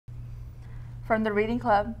From the Reading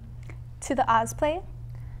Club to the Oz Play,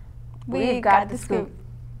 we've got the scoop.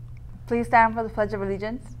 Please stand for the Pledge of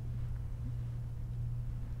Allegiance.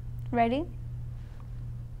 Ready?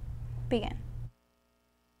 Begin.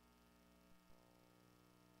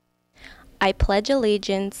 I pledge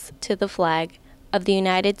allegiance to the flag of the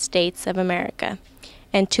United States of America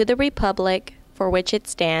and to the republic for which it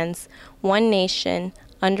stands, one nation,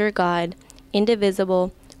 under God,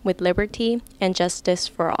 indivisible, with liberty and justice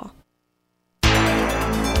for all.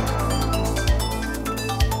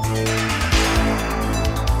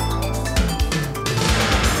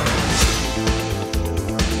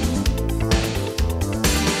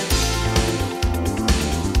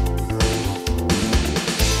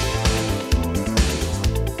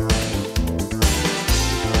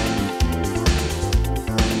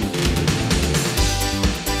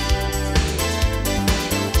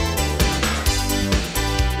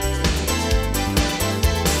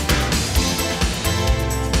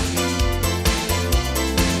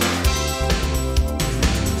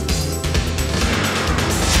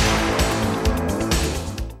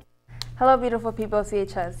 Hello, beautiful people of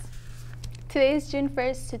CHS. Today is June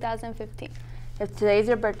 1st, 2015. If today's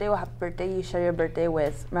your birthday, well, happy birthday. You share your birthday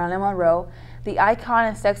with Marilyn Monroe, the icon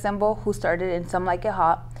and sex symbol who started in Some Like It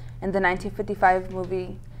Hot, in the 1955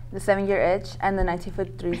 movie The 7-Year Itch, and the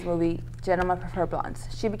 1953 movie Gentlemen Prefer Blondes.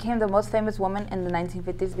 She became the most famous woman in the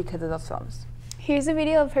 1950s because of those films. Here's a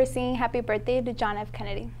video of her singing happy birthday to John F.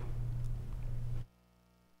 Kennedy.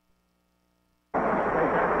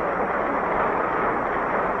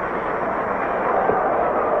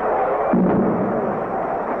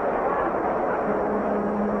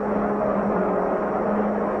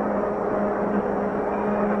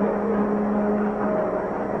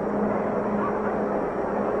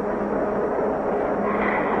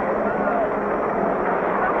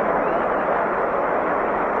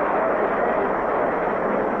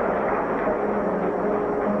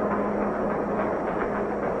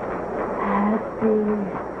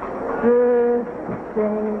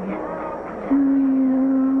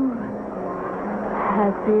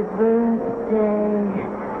 Happy birthday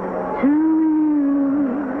to you.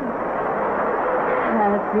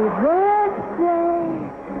 Happy birthday,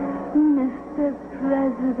 Mr.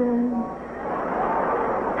 President.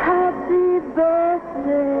 Happy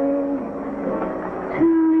birthday to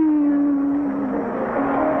you.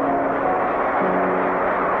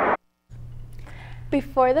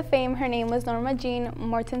 Before the fame, her name was Norma Jean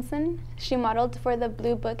Mortensen. She modeled for the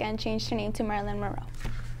Blue Book and changed her name to Marilyn Monroe.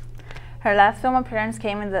 Her last film appearance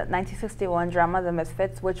came in the 1961 drama The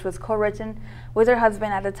Misfits, which was co-written with her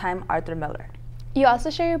husband at the time, Arthur Miller. You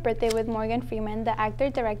also share your birthday with Morgan Freeman, the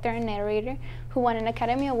actor, director, and narrator who won an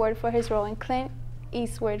Academy Award for his role in Clint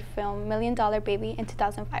Eastwood film $1 Million Baby in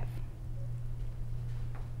 2005.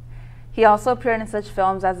 He also appeared in such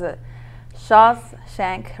films as The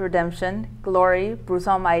Shawshank Redemption, Glory, Bruce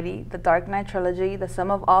Almighty, The Dark Knight Trilogy, The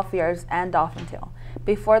Sum of All Fears, and Dolphin Tale.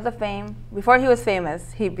 Before he was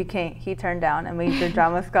famous, he turned down a major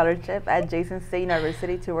drama scholarship at Jason State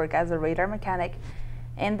University to work as a radar mechanic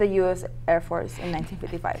in the U.S. Air Force in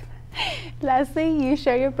 1955. Lastly, you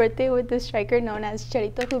share your birthday with the striker known as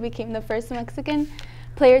Chicharito, who became the first Mexican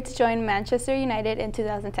player to join Manchester United in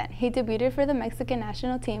 2010. He debuted for the Mexican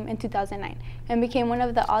national team in 2009 and became one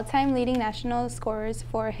of the all-time leading national scorers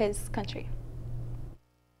for his country.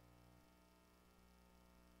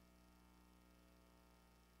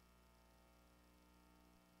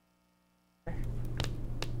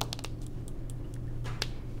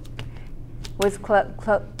 Was Club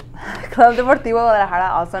Deportivo Guadalajara,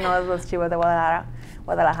 also known as Los Chivas de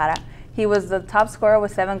Guadalajara. He was the top scorer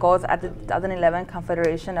with 7 goals at the 2011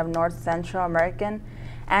 Confederation of North Central American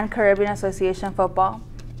and Caribbean Association Football.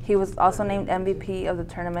 He was also named MVP of the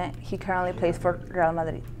tournament. He currently plays for Real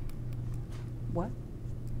Madrid. What?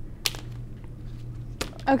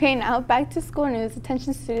 Okay, now back to school news.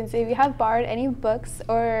 Attention students, if you have borrowed any books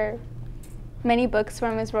or many books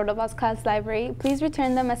from Ms. Rodobald's class library, please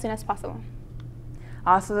return them as soon as possible.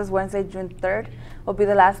 Also, this Wednesday, June 3rd, will be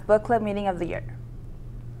the last book club meeting of the year.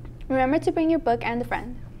 Remember to bring your book and a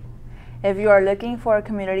friend. If you are looking for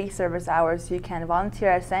community service hours, you can volunteer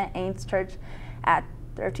at St. Anne's Church at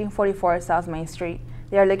 1344 South Main Street.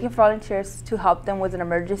 They are looking for volunteers to help them with an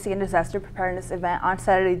emergency and disaster preparedness event on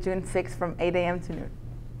Saturday, June 6th from 8 a.m. to noon.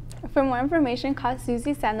 For more information, call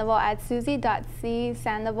Susie Sandoval at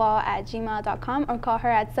susie.csandoval@gmail.com or call her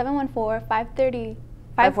at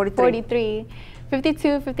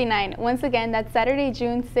 714-543-5259. Once again, that's Saturday,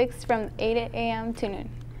 June 6th from 8 a.m. to noon.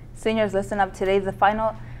 Seniors, listen up. Today, the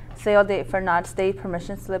final sale date for non-state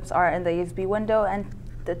permission slips are in the ASB window, and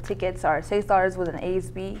The tickets are $6 with an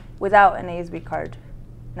ASB, without an ASB card.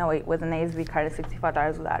 No, wait, with an ASB card is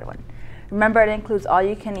 $65 without one. Remember, it includes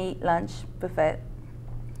all-you-can-eat lunch buffet.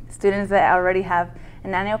 Students that already have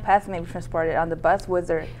an annual pass may be transported on the bus with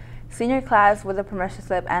their senior class with a permission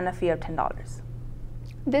slip and a fee of $10.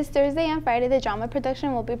 This Thursday and Friday, the drama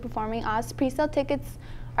production will be performing Oz. Pre-sale tickets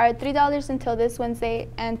are $3 until this Wednesday,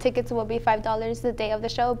 and tickets will be $5 the day of the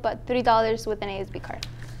show, but $3 with an ASB card.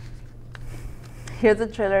 Here's a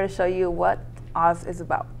trailer to show you what Oz is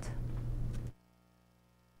about.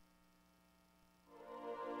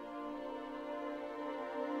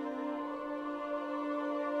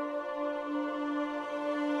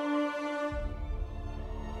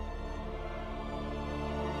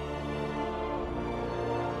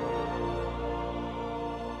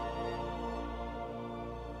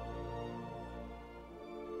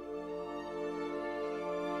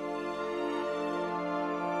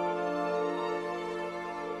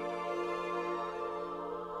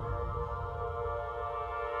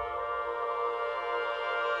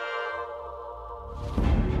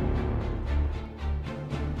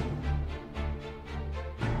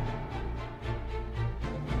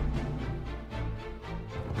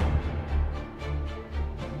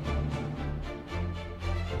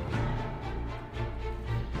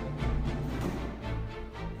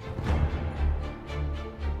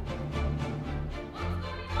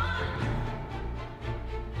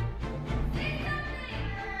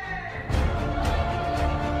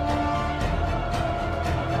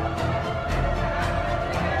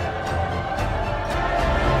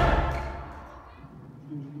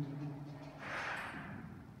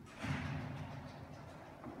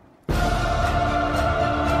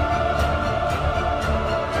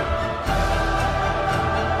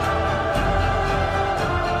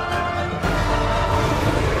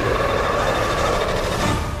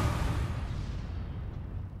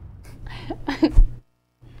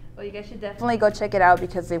 Well, you guys should definitely go check it out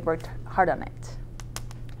because they worked hard on it.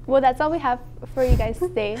 Well, that's all we have for you guys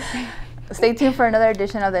today. Stay tuned for another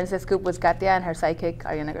edition of the Inside Scoop with Katia and her sidekick,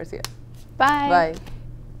 Ariana Garcia. Bye. Bye.